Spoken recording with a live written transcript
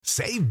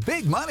Save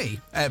big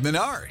money at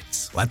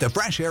Menards. Let the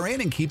fresh air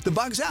in and keep the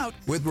bugs out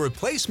with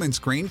replacement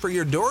screen for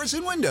your doors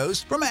and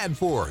windows from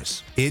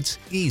AdForce. It's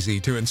easy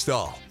to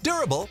install,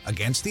 durable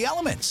against the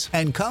elements,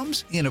 and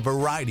comes in a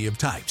variety of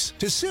types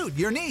to suit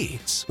your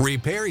needs.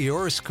 Repair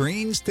your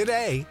screens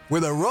today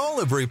with a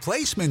roll of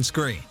replacement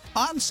screen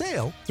on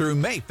sale through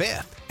May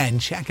 5th. And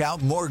check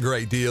out more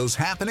great deals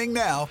happening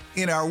now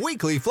in our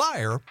weekly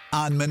flyer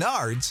on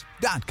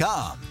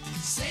Menards.com.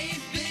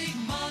 Save big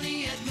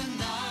money at Menards.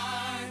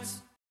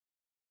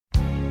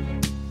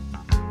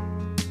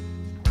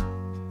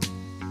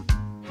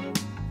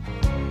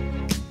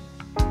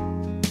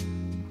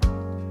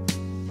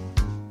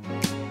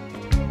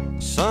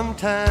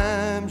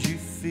 Sometimes you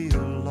feel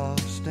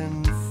lost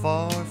and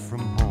far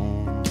from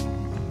home.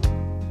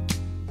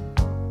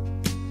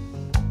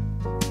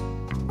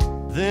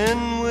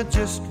 Then with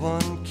just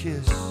one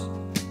kiss,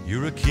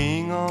 you're a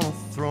king on a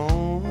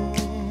throne.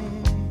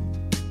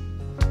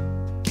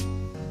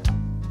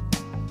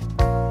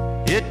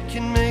 It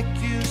can make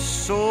you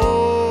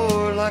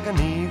soar like an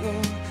eagle,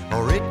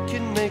 or it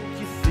can make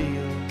you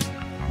feel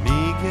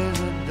meek as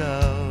a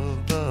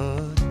dove.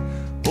 But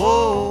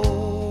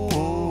oh,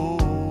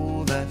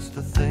 that's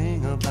the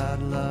thing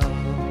about love.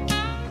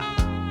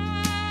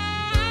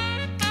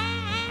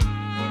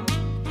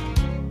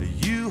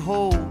 You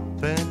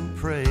hope and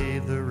pray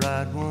the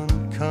right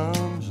one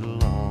comes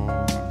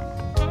along,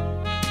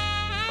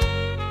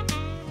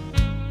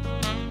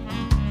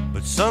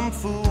 but some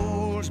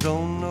fools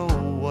don't know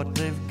what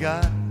they've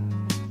got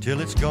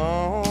till it's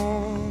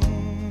gone.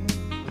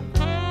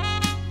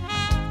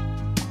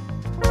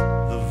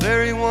 The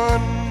very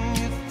one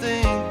you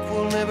think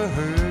will never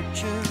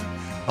hurt you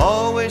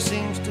always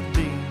seems to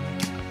be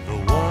the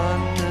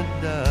one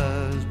that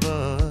does.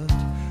 But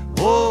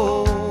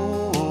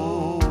oh,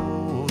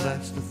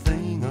 that's the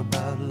thing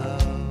about love.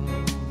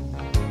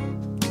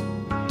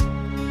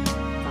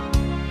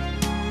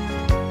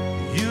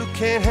 You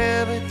can't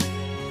have it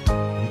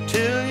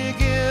until you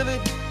give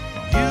it.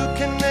 You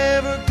can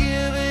never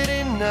give it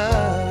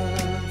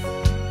enough.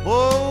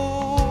 Oh,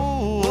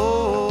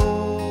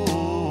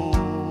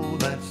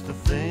 that's the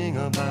thing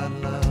about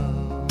love.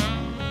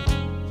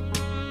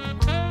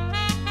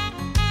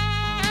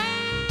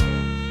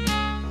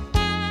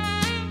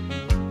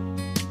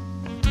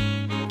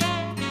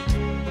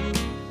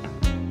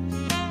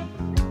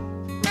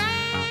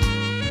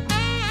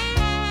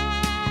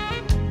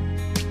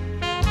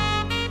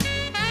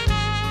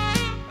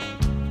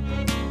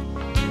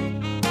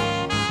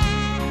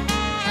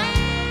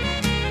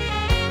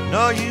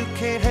 No, you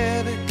can't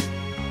have it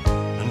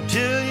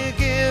until you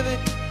give it.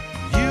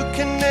 You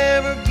can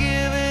never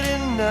give it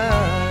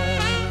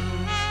enough.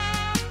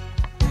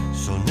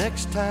 So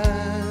next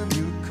time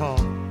you're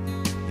caught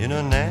in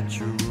a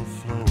natural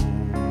flow,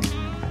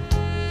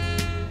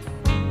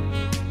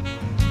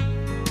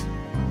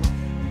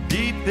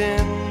 deep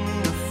in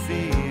the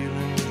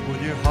feelings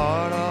with your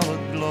heart all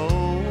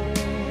aglow,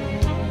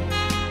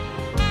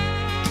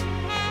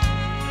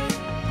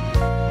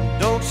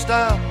 don't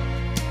stop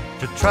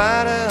to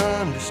try to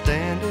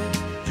understand it.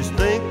 Just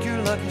think your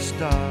lucky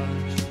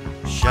stars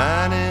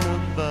shining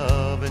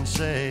above and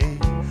say,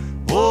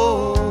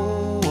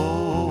 oh,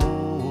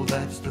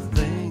 that's the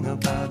thing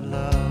about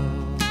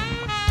love.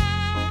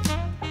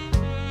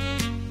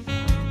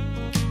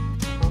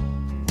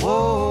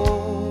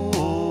 Oh,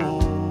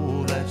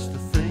 that's the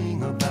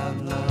thing about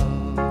love.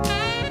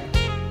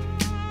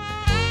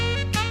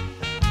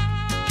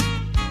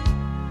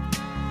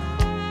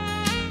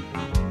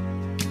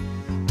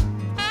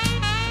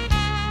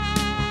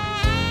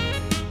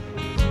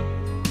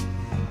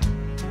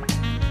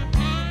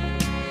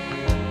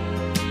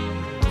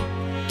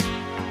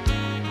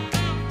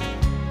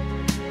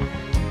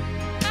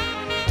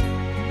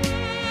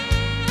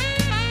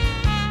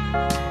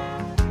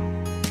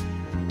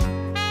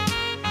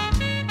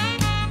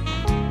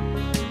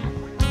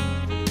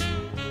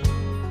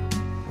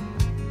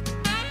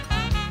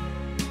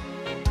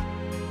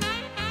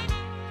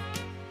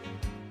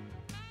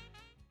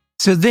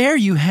 So there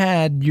you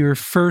had your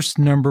first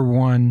number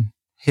one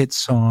hit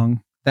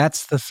song.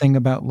 That's the Thing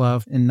About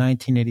Love in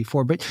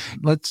 1984. But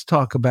let's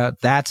talk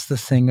about That's the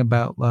Thing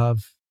About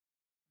Love.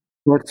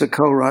 What's a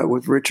co-write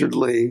with Richard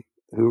Lee,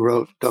 who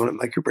wrote Don't It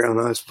Make Your Brown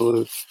Eyes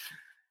Blue.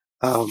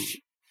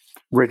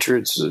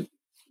 Richard's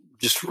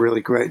just a really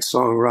great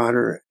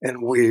songwriter,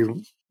 and we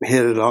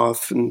hit it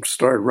off and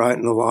started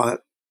writing a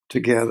lot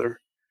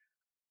together.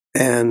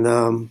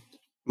 And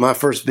my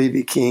first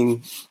B.B.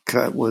 King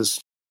cut was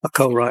a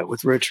co-write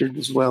with Richard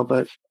as well.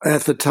 But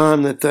at the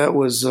time that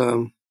was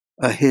a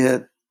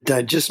hit,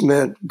 I just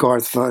met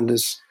Garth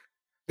Fundis,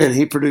 and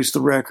he produced the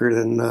record,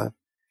 and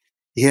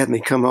he had me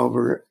come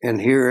over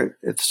and hear it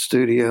at the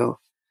studio.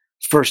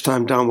 First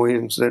time Don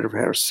Williams had ever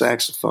had a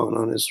saxophone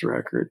on his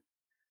record.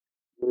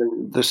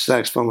 And the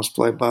saxophone was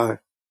played by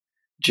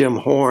Jim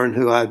Horn,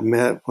 who I'd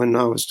met when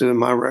I was doing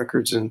my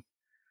records in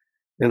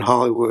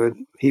Hollywood.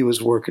 He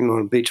was working on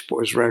a Beach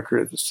Boys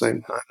record at the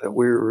same time that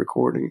we were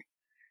recording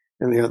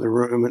in the other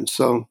room. And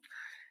so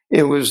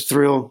it was a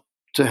thrill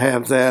to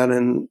have that.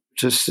 And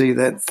to see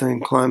that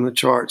thing climb the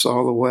charts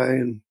all the way.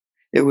 And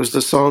it was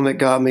the song that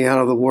got me out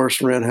of the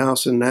worst rent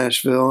house in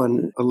Nashville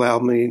and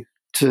allowed me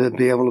to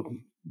be able to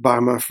buy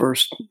my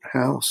first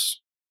house.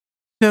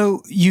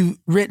 So you've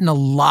written a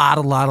lot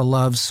of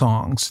love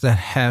songs that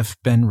have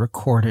been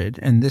recorded,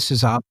 and this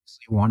is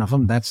obviously one of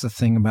them. That's the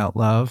Thing About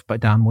Love by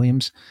Don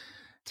Williams.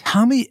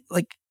 Tell me,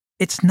 like,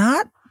 it's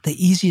not the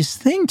easiest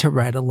thing to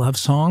write a love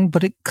song,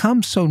 but it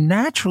comes so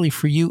naturally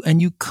for you,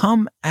 and you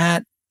come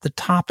at the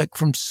topic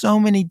from so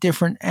many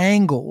different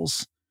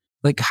angles.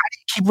 Like, how do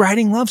you keep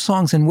writing love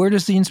songs, and where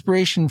does the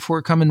inspiration for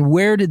it come, and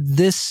where did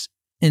this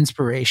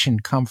inspiration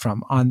come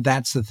from on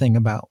That's the Thing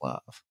About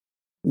Love?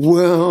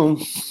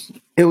 Well,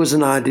 it was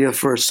an idea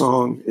for a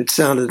song. It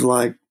sounded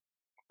like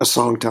a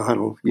song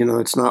title. You know,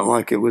 it's not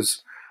like it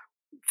was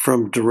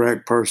from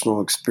direct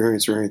personal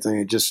experience or anything.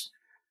 It just,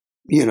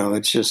 you know,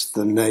 it's just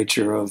the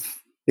nature of,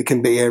 it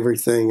can be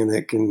everything and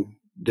it can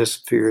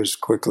disappear as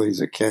quickly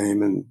as it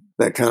came, and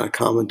that kind of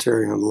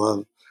commentary on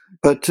love.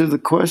 But to the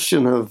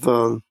question of,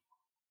 I've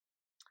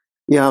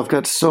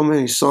got so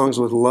many songs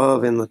with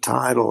love in the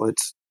title.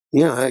 It's,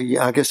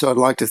 I guess I'd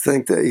like to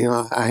think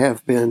that, I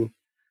have been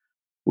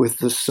with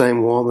the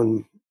same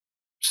woman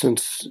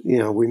since,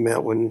 we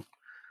met when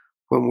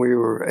we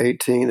were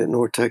 18 at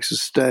North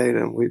Texas State,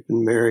 and we've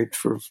been married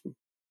for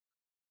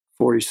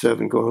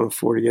 47 going on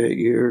 48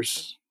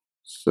 years.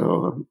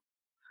 So,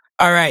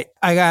 all right,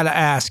 I got to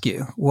ask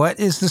you, what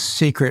is the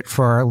secret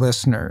for our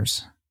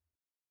listeners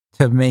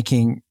to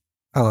making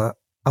a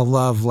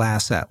love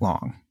last that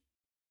long?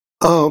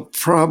 Oh,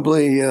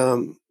 probably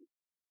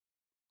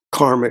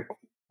karmic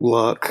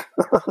luck.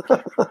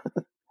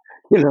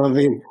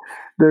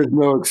 There's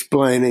no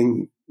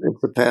explaining.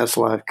 It's a past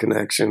life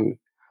connection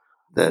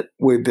that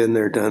we've been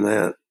there, done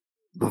that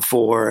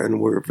before,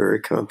 and we're very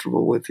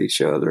comfortable with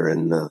each other.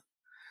 And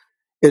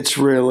it's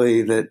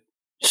really that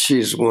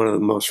she's one of the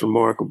most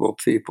remarkable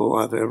people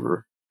I've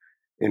ever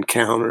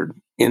encountered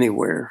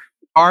anywhere.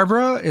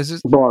 Barbara, is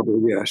it? Barbara,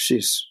 yeah,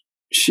 she's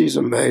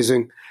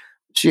amazing.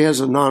 She has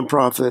a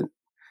nonprofit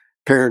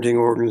parenting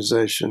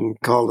organization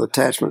called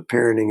Attachment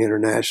Parenting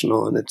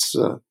International, and it's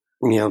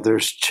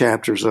there's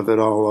chapters of it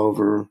all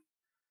over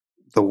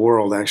the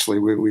world. Actually,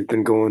 we've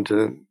been going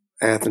to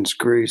Athens,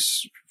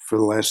 Greece for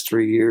the last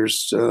 3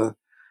 years for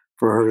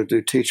her to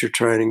do teacher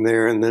training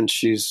there, and then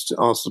she's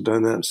also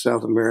done that in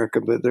South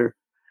America. But they're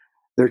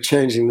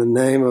changing the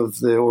name of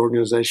the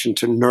organization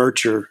to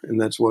Nurture,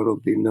 and that's what it'll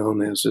be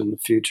known as in the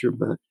future.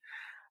 But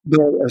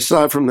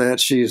aside from that,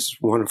 she's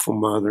a wonderful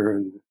mother,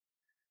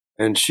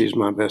 and she's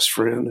my best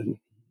friend, and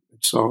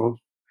so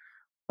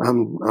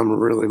I'm a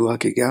really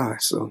lucky guy.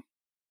 So,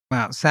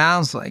 wow,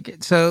 sounds like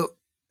it. So,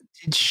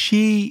 did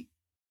she,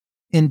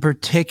 in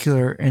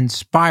particular,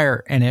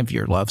 inspire any of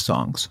your love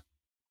songs?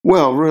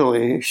 Well,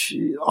 really,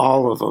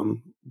 all of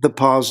them, the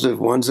positive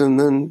ones, and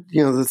then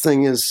the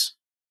thing is,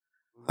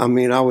 I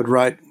would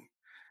write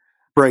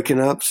breaking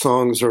up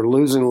songs or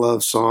losing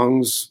love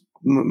songs.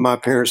 My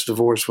parents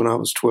divorced when I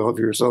was 12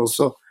 years old,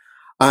 so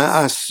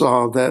I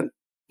saw that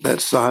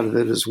side of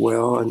it as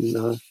well.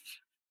 And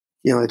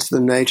it's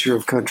the nature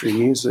of country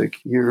music.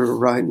 You're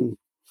writing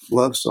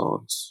love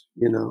songs.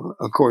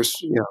 Of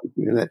course,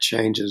 that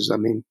changes.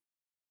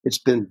 It's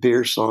been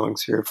beer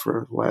songs here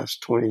for the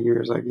last 20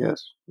 years, I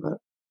guess. But.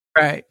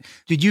 Right.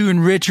 Did you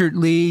and Richard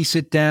Lee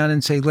sit down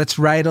and say, let's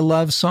write a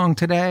love song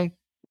today?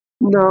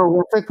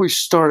 No, I think we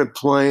started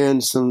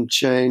playing some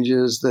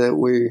changes that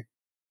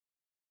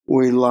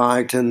we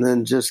liked, and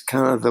then just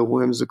kind of the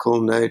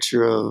whimsical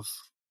nature of,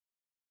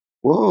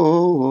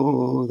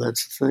 whoa,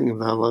 that's the thing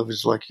about love,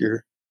 is like you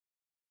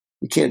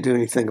can't do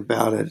anything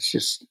about it. It's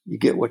just, you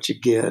get what you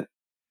get.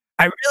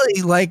 I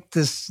really like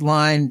this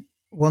line.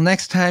 Well,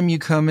 next time you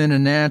come in a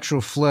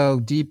natural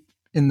flow, deep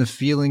in the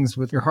feelings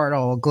with your heart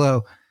all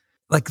aglow.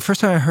 Like the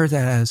first time I heard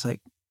that, I was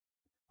like,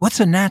 what's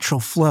a natural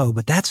flow?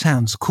 But that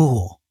sounds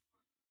cool.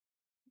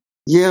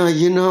 Yeah,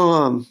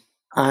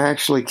 I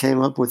actually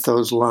came up with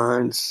those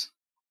lines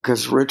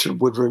because Richard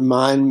would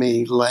remind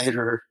me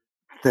later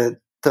that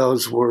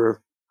those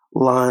were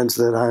lines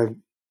that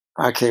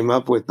I came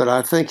up with. But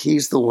I think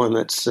he's the one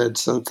that said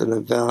something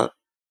about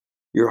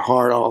your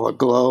heart all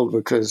aglow,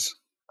 because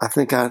I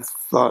think I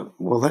thought,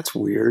 well, that's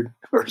weird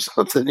or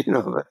something,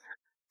 But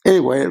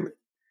anyway,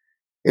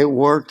 it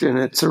worked, and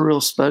it's a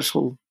real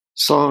special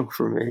song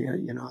for me.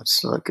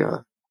 It's like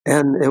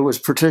and it was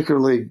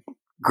particularly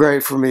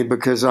great for me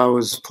because I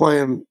was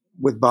playing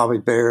with Bobby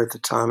Bare at the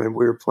time, and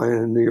we were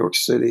playing in New York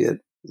City at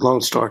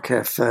Lone Star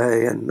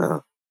Cafe, and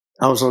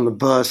I was on the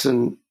bus,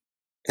 and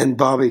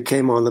Bobby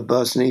came on the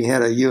bus, and he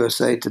had a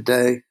USA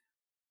Today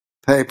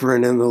paper,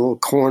 and in the little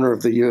corner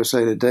of the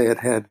USA Today, it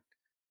had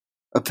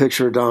a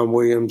picture of Don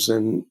Williams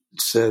and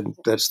said,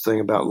 That's the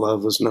Thing About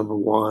Love was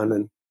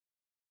 #1.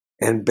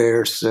 And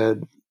Bear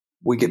said,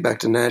 we get back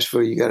to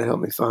Nashville, you got to help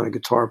me find a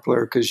guitar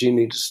player because you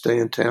need to stay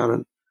in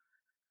town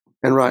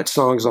and write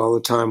songs all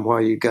the time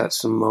while you got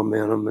some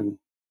momentum. And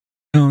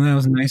oh, that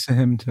was nice of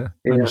him to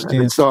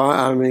understand. And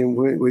so,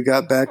 we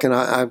got back, and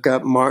I've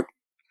got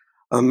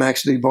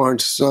Max D.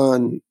 Barnes'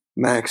 son,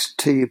 Max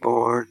T.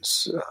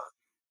 Barnes,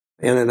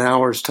 in an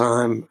hour's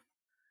time,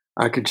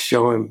 I could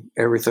show him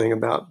everything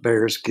about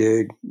Bear's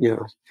gig. You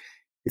know,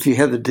 if you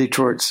had the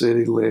Detroit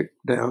City lick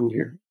down,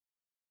 you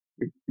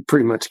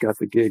pretty much got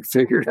the gig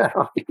figured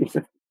out.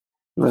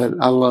 But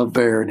I love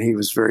Bear, and he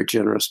was very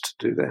generous to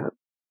do that.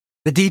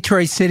 The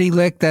Detroit City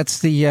lick, that's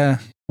the Yeah,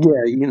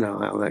 you know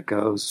how that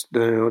goes.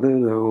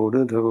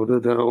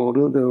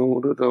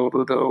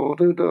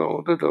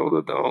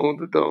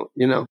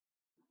 You know.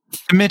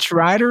 Mitch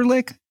Ryder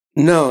lick?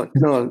 No.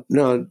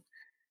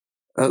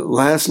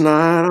 Last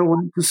night I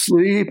went to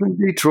sleep in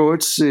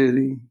Detroit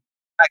City.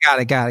 I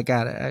got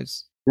it.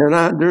 And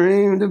I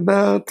dreamed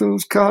about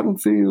those cotton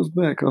fields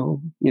back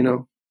home. You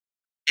know.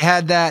 You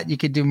had that, you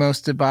could do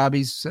most of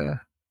Bobby's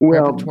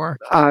Well, repertoire.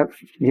 I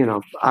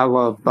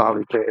love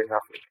Bobby Perry.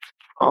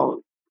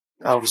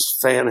 I was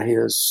a fan of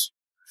his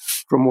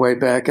from way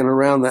back, and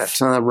around that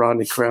time,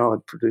 Rodney Crowell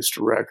had produced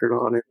a record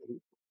on it,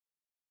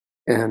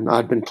 and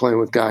I'd been playing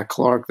with Guy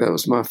Clark. That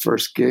was my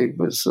first gig.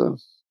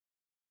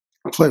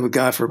 I played with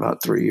Guy for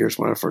about 3 years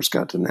when I first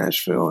got to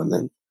Nashville, and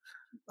then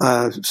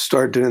I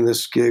started doing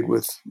this gig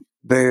with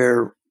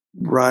Bear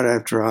right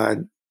after I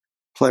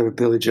played with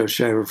Billy Joe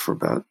Shaver for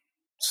about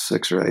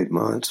 6 or 8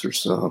 months or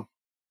so.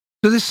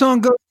 So this song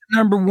goes to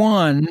number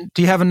one.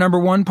 Do you have a number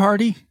one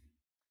party?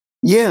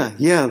 Yeah.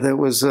 That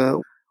was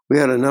we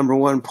had a number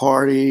one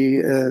party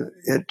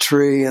at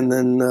Tree, and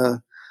then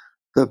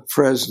the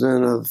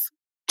president of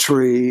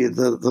Tree,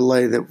 the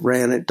lady that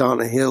ran it,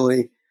 Donna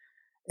Hilly,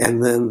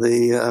 and then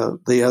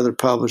the other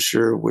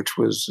publisher, which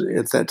was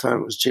at that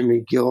time was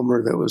Jimmy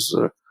Gilmer, that was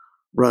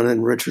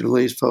running Richard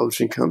Lee's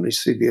publishing company,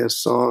 CBS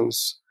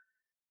Songs.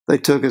 They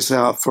took us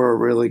out for a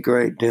really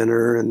great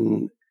dinner,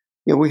 and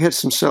we had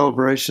some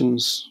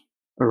celebrations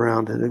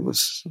around it. It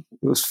was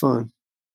fun.